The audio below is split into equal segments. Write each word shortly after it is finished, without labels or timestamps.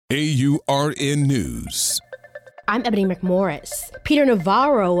AURN News. I'm Ebony McMorris. Peter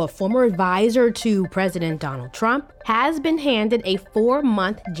Navarro, a former advisor to President Donald Trump, has been handed a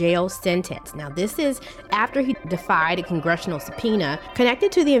 4-month jail sentence. Now, this is after he defied a congressional subpoena connected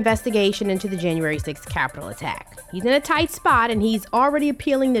to the investigation into the January 6th Capitol attack. He's in a tight spot and he's already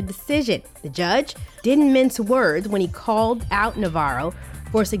appealing the decision. The judge didn't mince words when he called out Navarro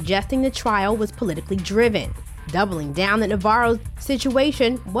for suggesting the trial was politically driven, doubling down that Navarro's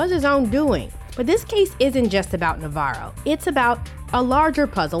situation was his own doing. But this case isn't just about Navarro. It's about a larger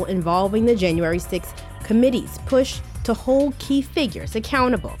puzzle involving the January 6th committee's push to hold key figures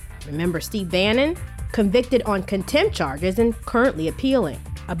accountable. Remember Steve Bannon? Convicted on contempt charges and currently appealing.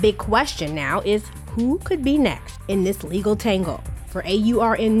 A big question now is who could be next in this legal tangle? For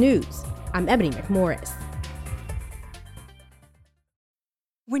AURN News, I'm Ebony McMorris.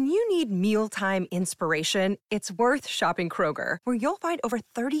 When you need mealtime inspiration, it's worth shopping Kroger, where you'll find over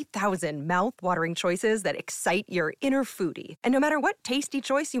 30,000 mouth-watering choices that excite your inner foodie. And no matter what tasty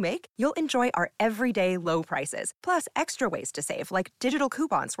choice you make, you'll enjoy our everyday low prices, plus extra ways to save, like digital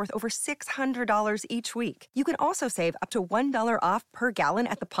coupons worth over $600 each week. You can also save up to $1 off per gallon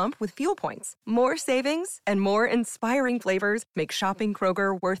at the pump with fuel points. More savings and more inspiring flavors make shopping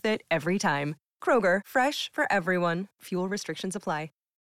Kroger worth it every time. Kroger, fresh for everyone. Fuel restrictions apply.